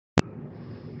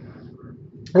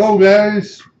Hello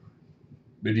guys,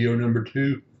 video number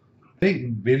 2. I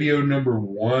think video number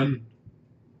 1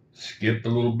 skipped a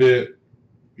little bit.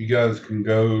 You guys can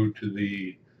go to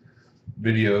the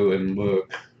video and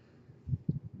look,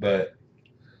 but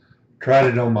tried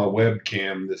it on my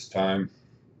webcam this time.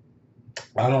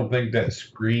 I don't think that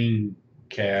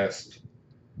screencast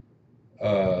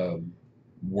uh,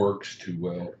 works too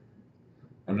well.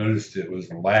 I noticed it was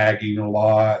lagging a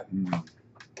lot, and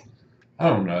I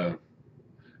don't know.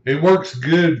 It works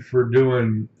good for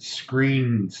doing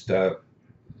screen stuff.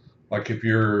 Like if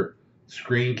you're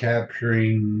screen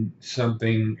capturing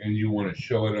something and you want to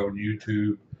show it on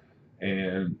YouTube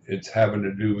and it's having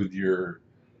to do with your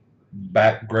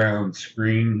background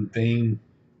screen thing,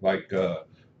 like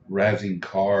razzing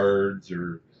cards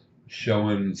or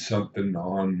showing something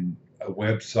on a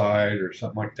website or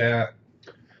something like that,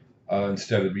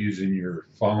 instead of using your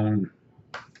phone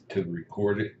to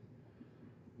record it.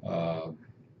 Uh,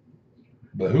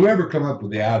 but whoever come up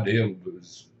with the idea it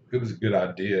was a good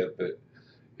idea, but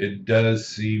it does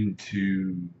seem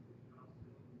to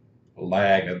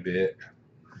lag a bit.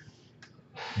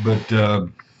 But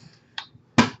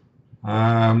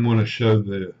I'm going to show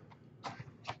the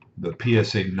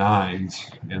PSA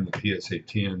 9s and the PSA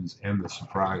 10s and the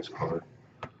surprise card.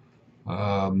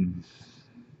 Let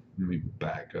me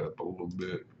back up a little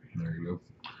bit. There you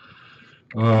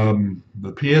go.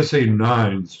 The PSA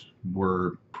 9s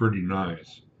were pretty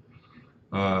nice.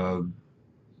 Uh,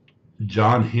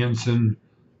 John Henson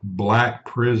Black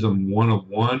Prism 1 of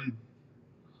 1.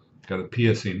 Got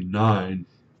a PSA 9.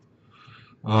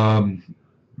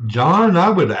 John, I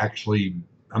would actually,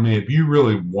 if you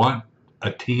really want a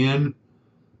 10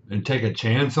 and take a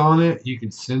chance on it, you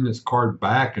can send this card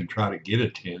back and try to get a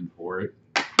 10 for it.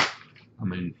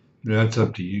 That's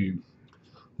up to you.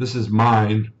 This is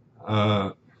mine.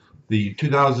 The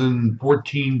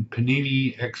 2014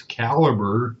 Panini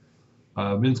Excalibur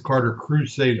Vince Carter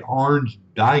Crusade Orange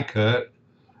die cut.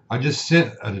 I just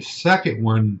sent a second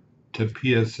one to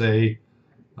PSA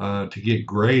to get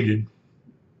graded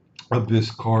of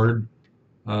this card.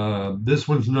 This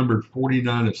one's numbered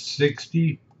 49 of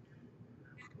 60.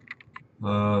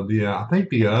 I think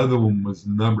the other one was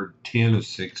numbered 10 of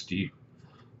 60.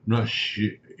 I'm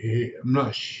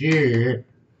not sure.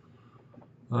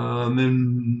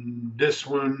 Then this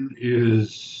one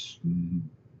is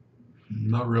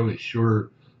not really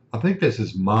sure. I think this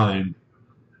is mine.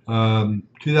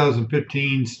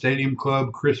 2015 Stadium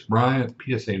Club Chris Bryant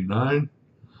PSA 9.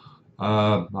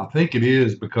 I think it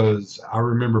is because I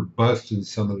remember busting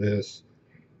some of this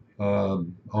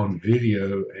on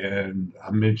video, and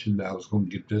I mentioned that I was going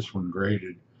to get this one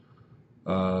graded.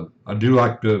 I do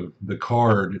like the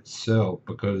card itself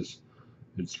because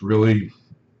it's really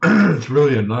it's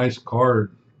really a nice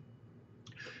card.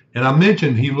 And I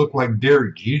mentioned he looked like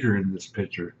Derek Jeter in this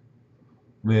picture.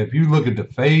 If you look at the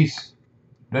face,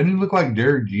 doesn't he look like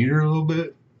Derek Jeter a little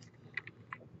bit?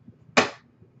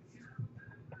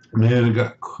 Man, I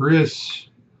got Chris.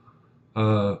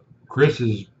 Chris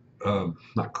is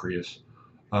not Chris.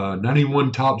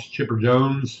 91 Topps Chipper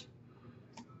Jones.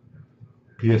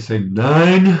 PSA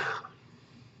 9.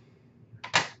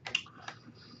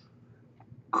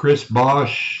 Chris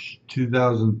Bosch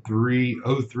 2003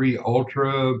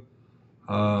 Ultra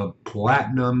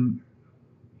Platinum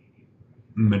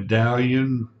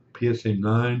Medallion PSA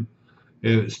 9.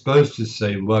 It's supposed to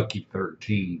say Lucky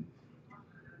 13. I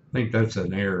think that's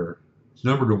an error. It's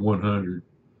numbered to 100.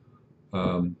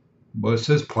 Well, it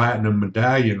says Platinum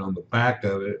Medallion on the back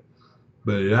of it,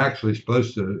 but it's actually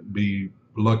supposed to be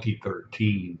Lucky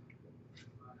 13.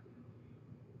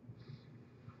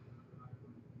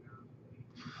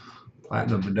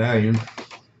 Platinum Medallion.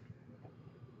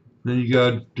 Then you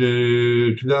got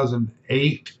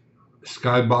 2008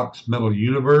 Skybox Metal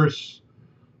Universe.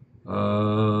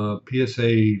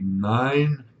 PSA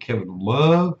 9 Kevin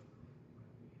Love.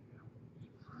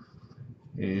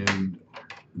 And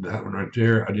that one right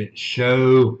there I didn't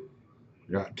show.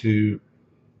 Got to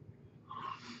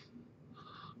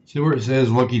see where it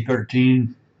says Lucky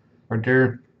 13 right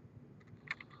there.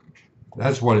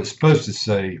 That's what it's supposed to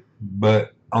say,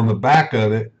 but on the back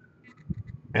of it,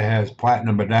 it has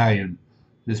Platinum Medallion.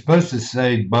 It's supposed to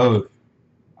say both,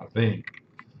 I think.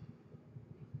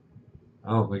 I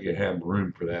don't think it had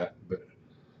room for that, but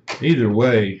either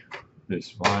way, it's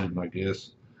fine, I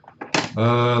guess.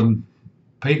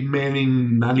 Peyton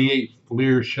Manning 98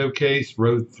 Fleer Showcase,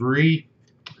 Row 3.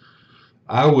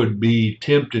 I would be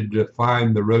tempted to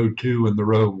find the Row 2 and the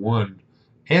Row 1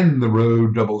 and the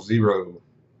Row 00.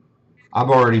 I've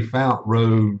already found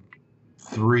Row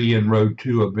 3 and Row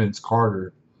 2 of Vince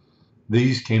Carter.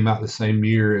 These came out the same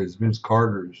year as Vince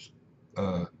Carter's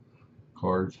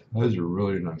cards. Those are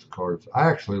really nice cards. I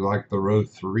actually like the row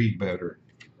 3 better.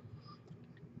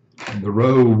 And the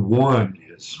row 1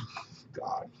 is,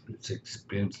 God, it's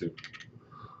expensive.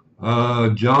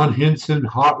 John Henson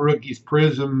Hot Rookies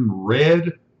Prism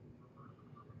Red.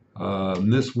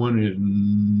 This one is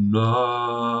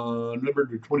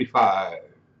numbered to 25.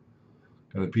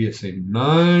 Got a PSA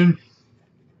 9.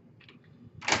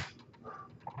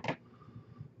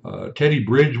 Teddy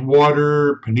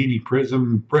Bridgewater Panini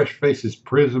Prism Fresh Faces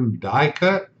Prism die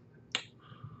cut.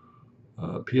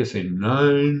 PSA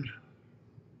 9.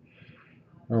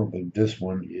 I don't think this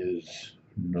one is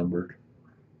numbered.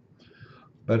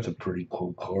 That's a pretty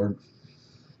cool card.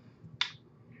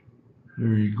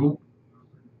 There you go.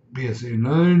 PSA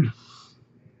 9.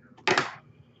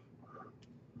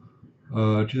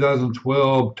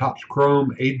 2012 Topps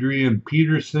Chrome Adrian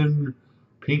Peterson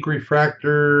Pink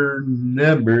Refractor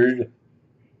numbered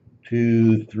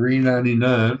to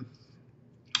 399.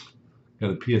 Got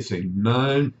a PSA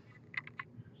 9.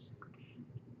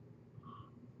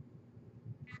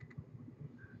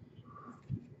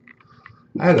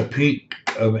 I had a pink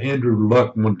of Andrew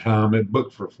Luck one time. It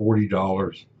booked for $40. I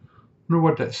wonder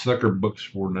what that sucker books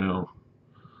for now.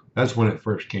 That's when it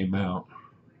first came out.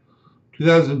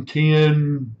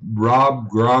 2010 Rob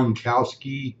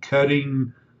Gronkowski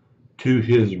cutting to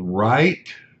his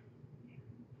right.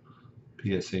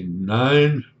 PSA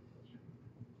 9.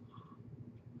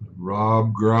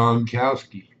 Rob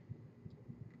Gronkowski.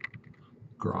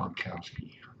 I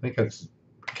think that's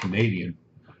Canadian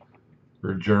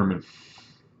or German.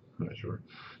 I'm not sure.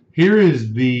 Here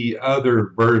is the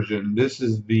other version. This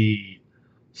is the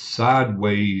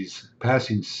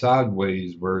passing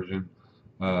sideways version.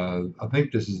 I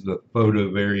think this is the photo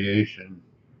variation.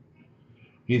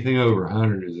 Anything over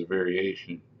 100 is a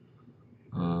variation.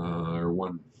 Or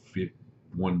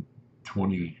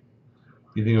 120.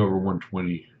 Anything over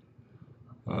 120.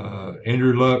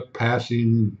 Andrew Luck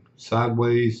passing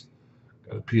sideways.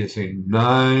 Got a PSA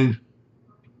 9.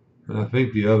 And I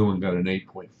think the other one got an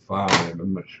 8.5.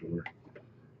 I'm not sure.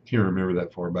 Can't remember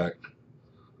that far back.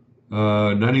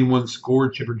 91 score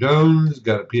Chipper Jones.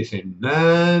 Got a PSA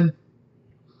 9.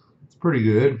 It's pretty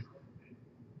good.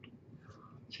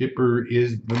 Chipper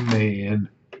is the man.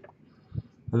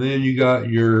 And then you got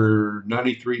your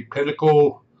 93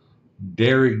 Pinnacle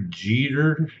Derek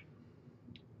Jeter.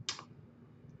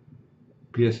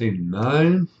 PSA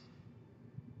 9.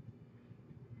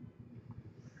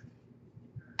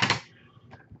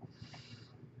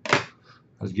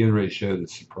 I was getting ready to show the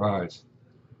surprise.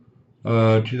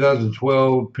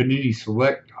 2012 Panini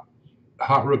Select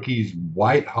Hot Rookies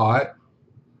White Hot.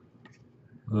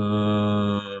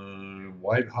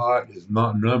 White Hot is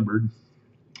not numbered.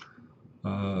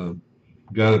 Got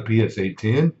a PSA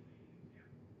 10.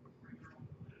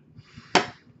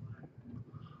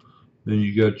 Then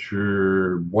you got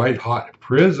your White Hot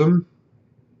Prism.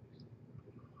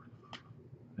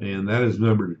 And that is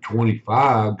numbered to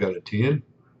 25. Got a 10.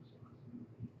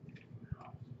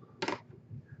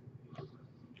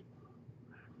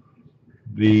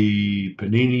 The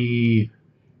Panini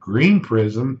Green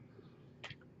Prism,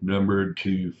 numbered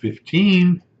to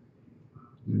 15,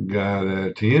 got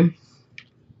a 10.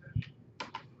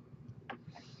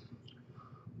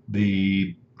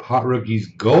 The Hot Rookies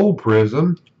Gold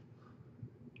Prism,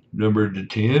 numbered to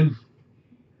 10,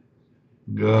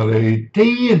 got a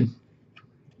 10.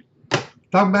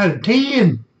 Talk about a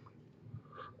 10.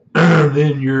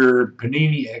 Then your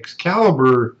Panini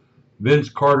Excalibur Vince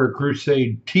Carter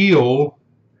Crusade Teal.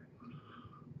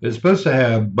 It's supposed to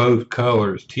have both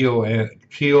colors, teal and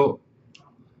gold.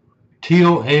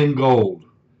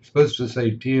 It's supposed to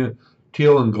say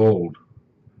teal and gold.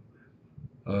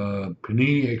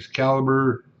 Panini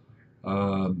Excalibur.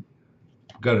 Got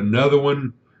another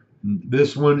one.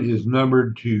 This one is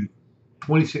numbered to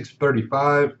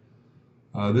 2635.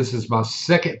 This is my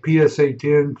second PSA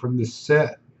 10 from this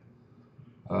set.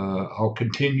 I'll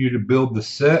continue to build the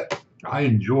set. I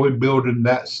enjoy building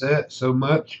that set so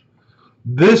much.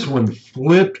 This one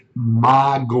flipped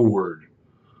my gourd.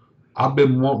 I've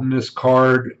been wanting this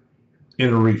card in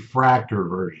a refractor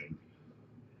version.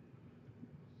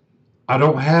 I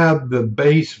don't have the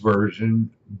base version,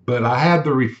 but I have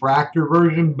the refractor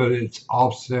version, but it's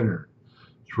off center.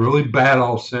 It's really bad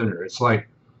off center. It's like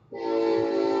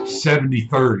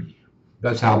 70-30.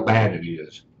 That's how bad it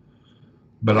is.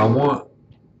 But I've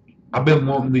been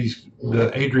wanting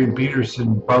the Adrian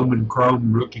Peterson Bowman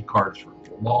Chrome rookie cards for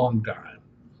a long time.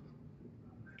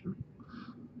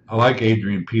 I like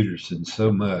Adrian Peterson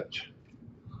so much.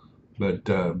 But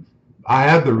I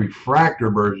have the refractor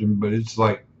version, but it's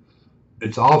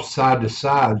off side to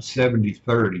side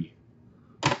 70-30.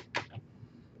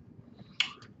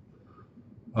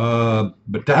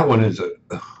 But that one is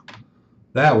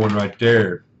that one right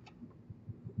there.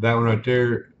 That one right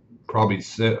there probably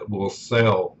will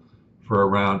sell for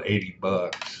around $80.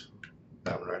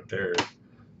 That one right there.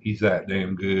 He's that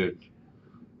damn good.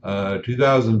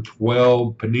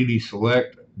 2012 Panini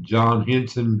Select John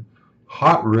Henson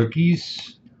Hot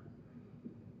Rookies.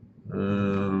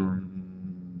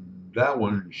 That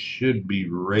one should be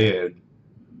red.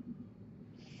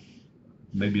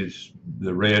 Maybe it's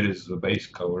the red is the base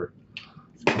color.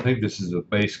 I think this is the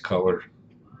base color.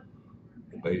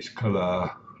 Base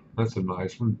color. That's a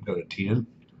nice one. Got a 10.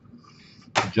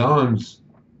 John's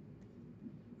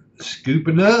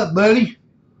scooping up, buddy.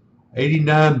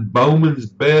 89 Bowman's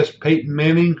Best Peyton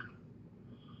Manning.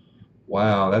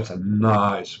 Wow, that's a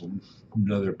nice one.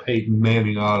 Another Peyton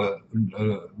Manning auto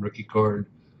rookie card.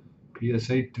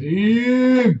 PSA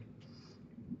 10.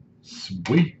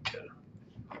 Sweet.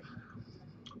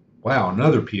 Wow,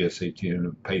 another PSA 10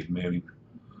 of Peyton Manning.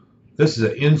 This is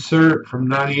an insert from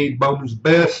 98 Bowman's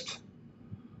Best.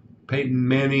 Peyton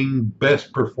Manning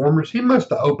Best Performers. He must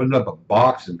have opened up a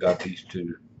box and got these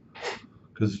two,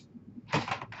 because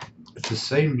it's the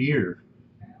same year.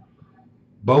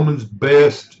 Bowman's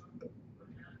Best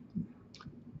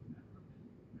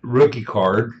Rookie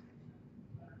card,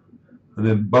 and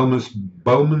then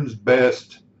Bowman's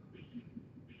Best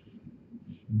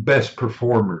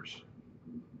Performers.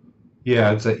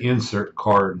 Yeah, it's an insert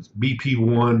card. It's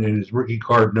BP1 and his rookie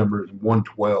card number is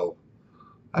 112.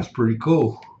 That's pretty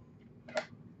cool.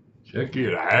 Check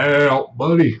it out,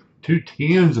 buddy. 2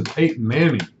 10s of Peyton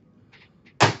Manning.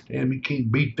 Damn, you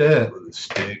can't beat that with a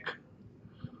stick.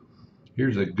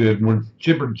 Here's a good one.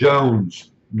 Chipper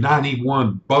Jones,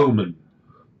 91 Bowman.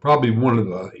 Probably one of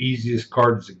the easiest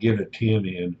cards to get a 10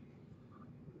 in.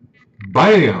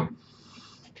 Bam!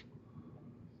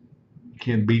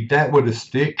 Can't beat that with a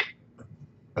stick.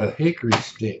 A hickory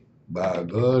stick, by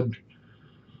God.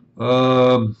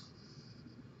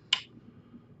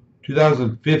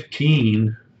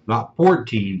 2015, not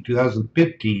 14,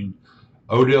 2015,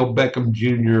 Odell Beckham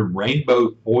Jr.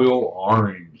 Rainbow Foil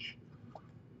Orange.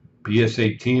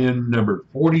 PSA 10, number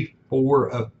 44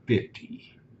 of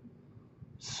 50.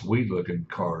 Sweet looking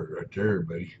card right there,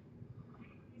 buddy.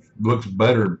 Looks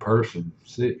better in person.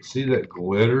 See that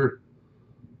glitter?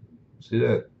 See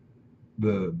that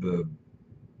the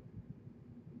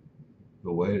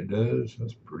way it does?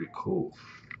 That's pretty cool.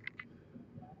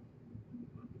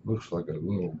 Looks like a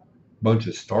little bunch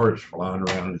of stars flying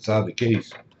around inside the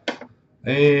case.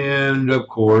 And of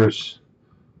course,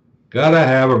 gotta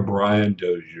have a Brian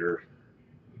Dozier.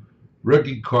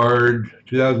 Rookie card,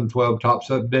 2012 Topps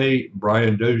Update,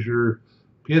 Brian Dozier,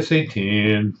 PSA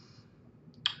 10.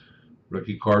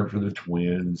 Rookie card for the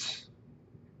Twins.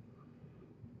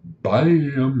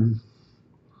 Bam!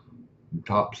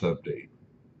 Topps Update.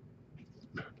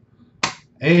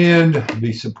 And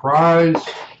the surprise,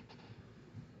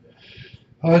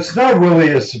 it's not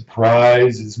really a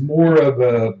surprise. It's more of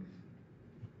a,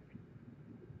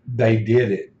 they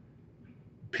did it.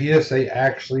 PSA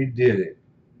actually did it.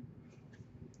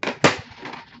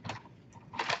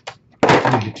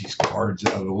 Let me get these cards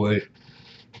out of the way.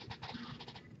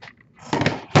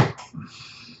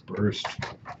 First.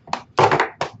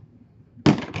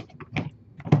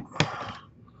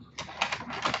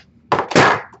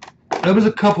 There was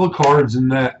a couple of cards in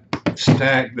that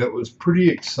stack that was pretty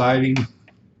exciting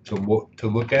to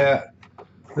look at.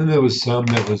 Then there was some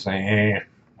that was like,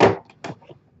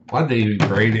 why'd they even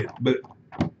grade it? But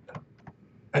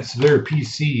that's their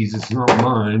PCs, it's not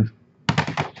mine.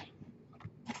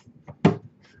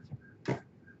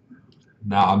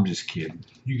 Nah, I'm just kidding.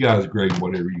 You guys grade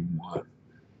whatever you want.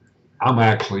 I'm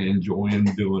actually enjoying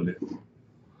doing it.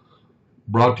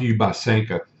 Brought to you by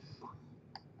Senka.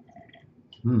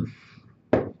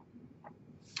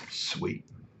 Sweet.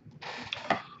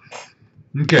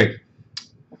 Okay.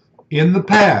 In the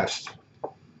past,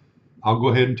 I'll go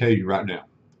ahead and tell you right now.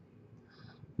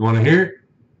 You want to hear it?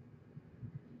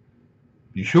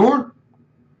 You sure?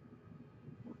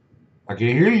 I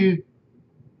can't hear you.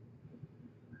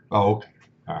 Oh, okay.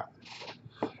 All right.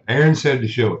 Aaron said to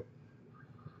show it.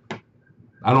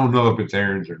 I don't know if it's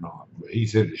Aaron's or not, but he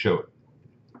said to show it.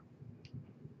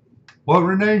 What,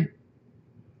 Renee?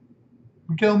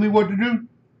 You tell me what to do?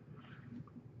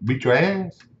 Beat your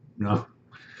ass? No.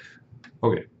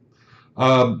 Okay.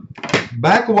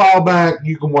 Back a while back,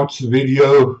 you can watch the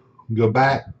video, go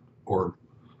back, or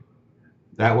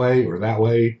that way,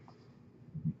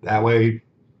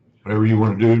 whatever you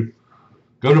want to do.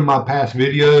 Go to my past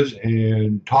videos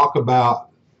and talk about,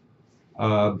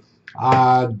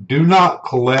 I do not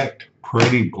collect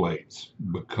printing plates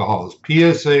because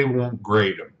PSA won't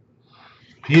grade them.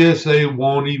 PSA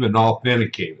won't even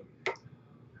authenticate them.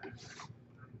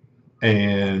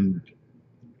 And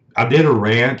I did a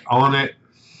rant on it,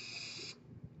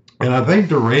 and I think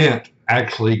the rant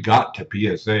actually got to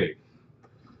PSA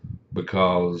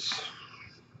because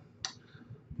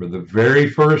for the very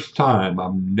first time,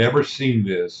 I've never seen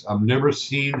this. I've never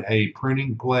seen a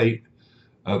printing plate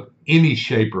of any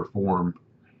shape or form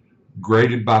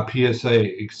graded by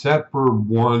PSA except for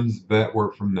ones that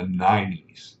were from the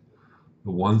 90s.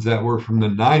 The ones that were from the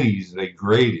 90s, they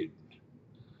graded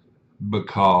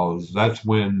because that's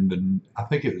when I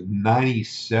think it was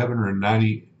 97 or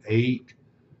 98.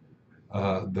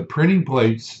 The printing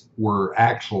plates were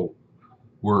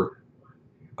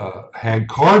had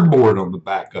cardboard on the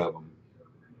back of them,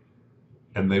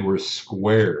 and they were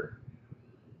square,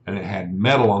 and it had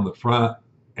metal on the front,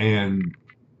 and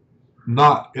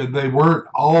they weren't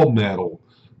all metal.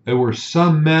 There were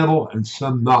some metal and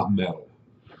some not metal,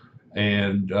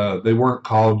 and they weren't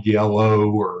called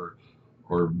yellow or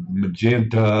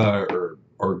magenta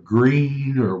or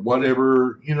green or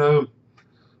whatever, you know.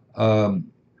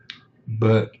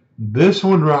 But this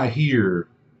one right here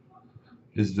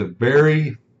is the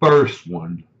very first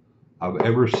one I've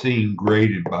ever seen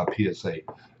graded by PSA.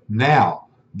 Now,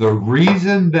 the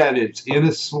reason that it's in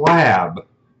a slab,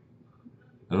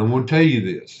 and I'm going to tell you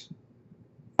this,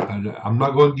 and I'm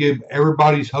not going to give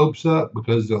everybody's hopes up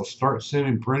because they'll start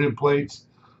sending printed plates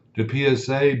to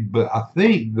PSA, but I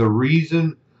think the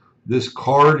reason this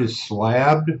card is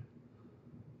slabbed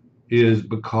is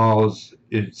because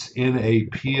it's in a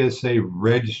PSA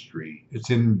registry. It's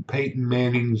in Peyton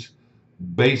Manning's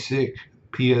basic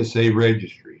PSA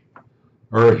registry,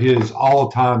 or his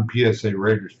all-time PSA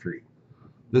registry.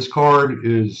 This card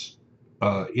is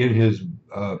in his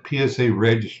PSA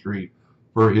registry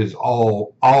for his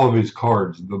all of his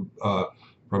cards,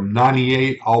 from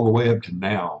 '98 all the way up to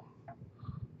now.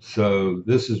 So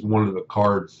this is one of the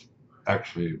cards,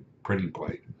 actually printing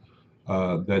plate,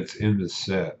 that's in the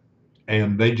set,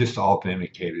 and they just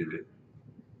authenticated it.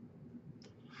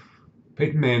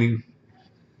 Peyton Manning,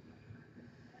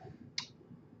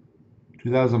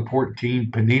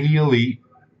 2014 Panini Elite,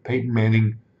 Peyton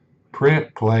Manning,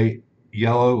 print plate,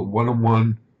 yellow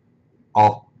 101,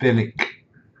 authentic.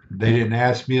 They didn't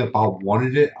ask me if I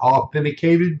wanted it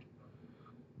authenticated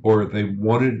or if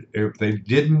they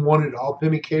didn't want it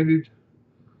authenticated,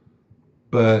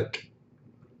 but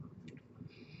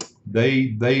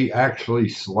they actually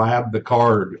slabbed the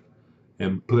card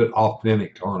and put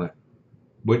authentic on it,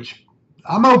 which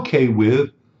I'm okay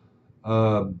with.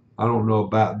 I don't know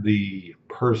about the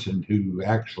person who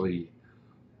actually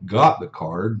got the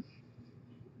card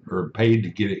or paid to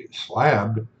get it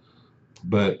slabbed,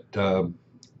 but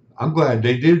I'm glad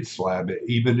they did slab it,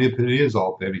 even if it is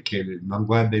authenticated, and I'm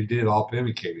glad they did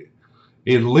authenticate it.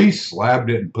 At least slabbed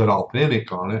it and put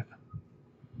authentic on it.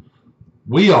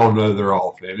 We all know they're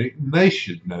authentic, and they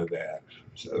should know that.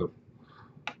 So,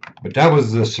 but that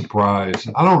was the surprise.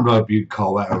 I don't know if you'd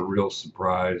call that a real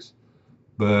surprise,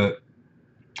 but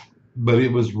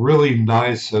it was really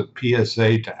nice of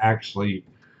PSA to actually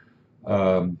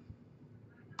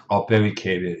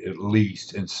authenticate it at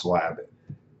least and slab it.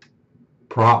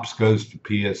 Props goes to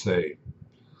PSA.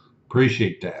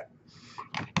 Appreciate that.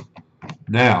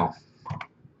 Now,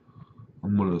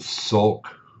 I'm going to sulk.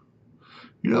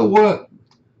 You know what?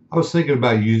 I was thinking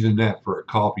about using that for a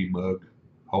coffee mug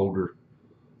holder.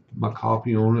 My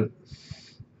coffee on it.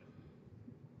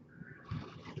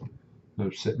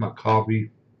 I'll set my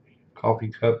coffee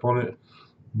cup on it.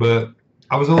 But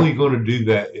I was only going to do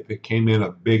that if it came in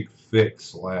a big, thick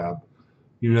slab.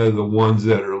 You know, the ones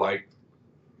that are like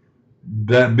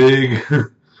that big.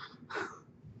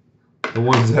 The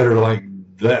ones that are like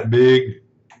that big,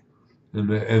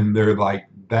 and they're like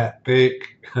that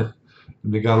thick, and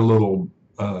they got a little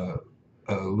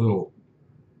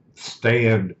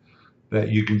stand that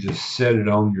you can just set it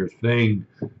on your thing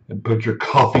and put your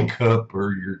coffee cup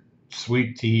or your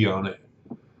sweet tea on it.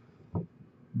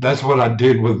 That's what I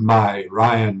did with my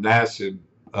Ryan Nassib.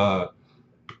 I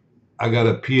got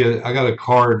a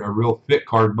card, a real thick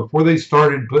card. Before they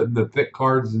started putting the thick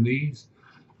cards in these,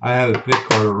 I had a thick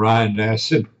card of Ryan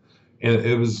Nassib, and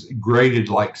it was graded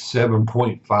like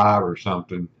 7.5 or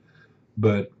something.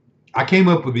 But I came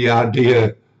up with the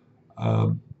idea.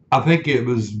 I think it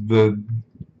was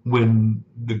when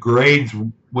the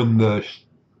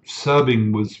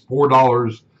subbing was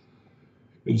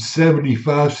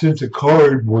 $4.75 a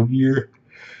card one year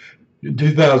in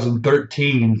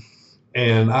 2013,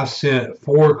 and I sent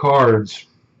 4 cards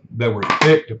that were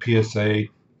thick to PSA.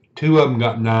 2 of them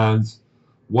got 9s,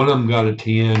 1 of them got a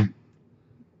 10,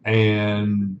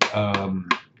 and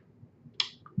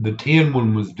the 10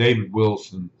 one was David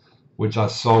Wilson, which I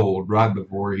sold right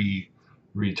before he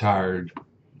retired,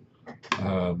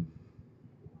 um,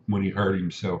 when he hurt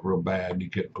himself real bad and he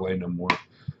couldn't play no more.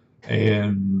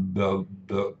 And the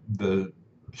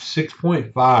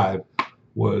 6.5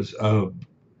 was of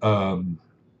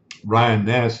Ryan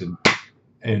Nassen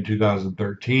in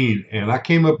 2013, and I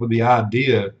came up with the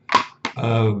idea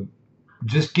of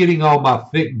just getting all my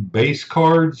thick base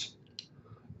cards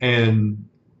and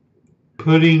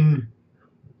putting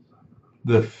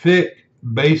the thick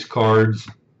base cards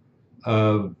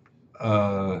of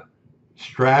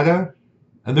Strata,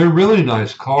 and they're really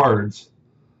nice cards.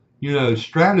 You know,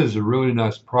 Strata is a really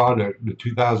nice product. The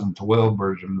 2012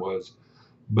 version was,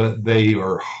 but they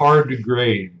are hard to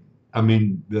grade. I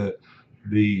mean, the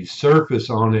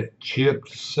surface on it chipped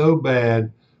so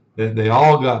bad that they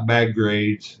all got bad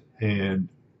grades, and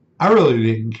I really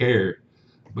didn't care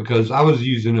because I was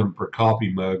using them for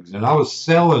coffee mugs, and I was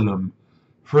selling them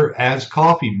for as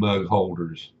coffee mug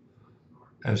holders,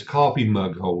 to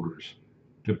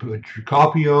put your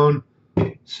coffee on,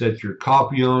 set your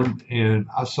coffee on, and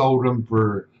I sold them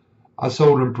for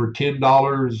 $10.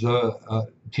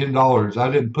 $10.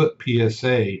 I didn't put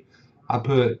PSA. I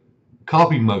put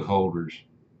coffee mug holders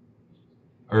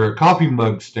or coffee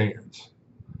mug stands,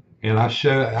 and I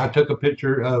took a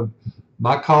picture of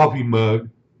my coffee mug,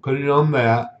 put it on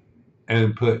that,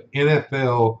 and put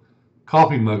NFL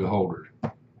coffee mug holder.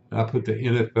 And I put the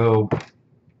NFL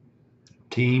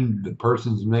team, the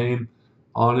person's name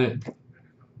on it.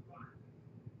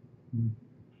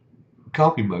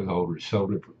 Coffee mug holders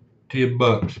sold it for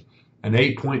 $10, an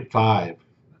 8.5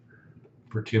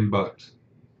 for $10.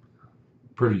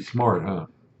 Pretty smart, huh?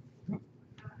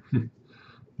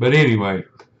 But anyway,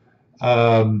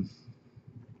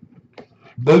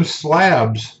 those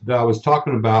slabs that I was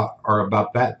talking about are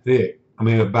about that thick. I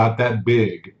mean, about that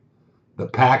big. The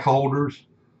pack holders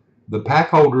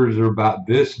are about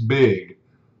this big,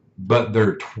 but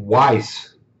they're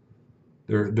twice.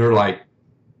 They're like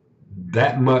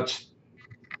that much.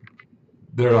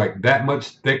 They're like that much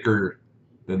thicker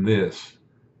than this.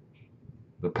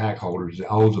 The pack holders, it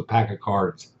holds a pack of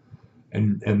cards,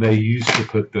 and they used to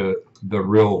put the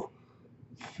real.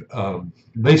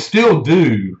 They still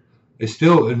do.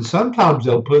 And sometimes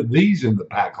they'll put these in the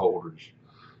pack holders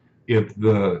if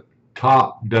the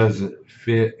top doesn't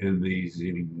fit in these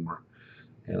anymore.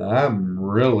 And I'm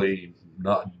really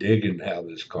not digging how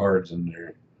this card's in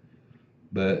there.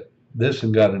 But this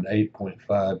one got an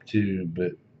 8.5 too,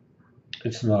 but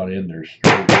it's not in there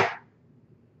straight.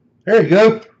 There you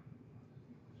go.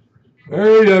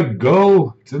 There you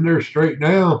go. It's in there straight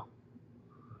now.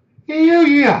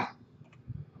 Yeah.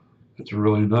 It's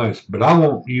really nice. But I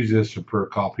won't use this for a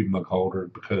coffee mug holder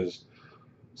because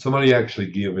somebody actually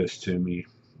gave this to me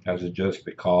as a just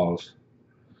because.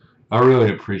 I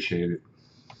really appreciate it.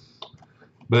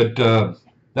 But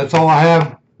that's all I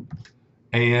have.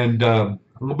 And I'm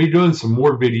going to be doing some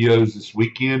more videos this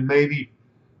weekend, maybe.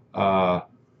 I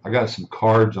got some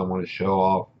cards I want to show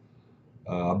off.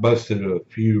 I busted a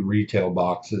few retail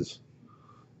boxes,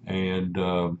 and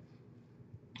I'm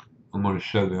going to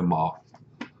show them off.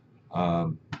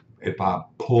 If I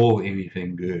pull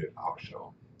anything good, I'll show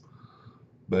them.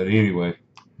 But anyway,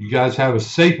 you guys have a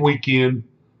safe weekend.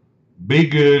 Be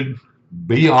good.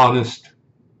 Be honest.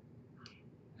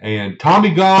 And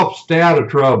Tommy Golf, stay out of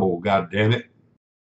trouble, God damn it.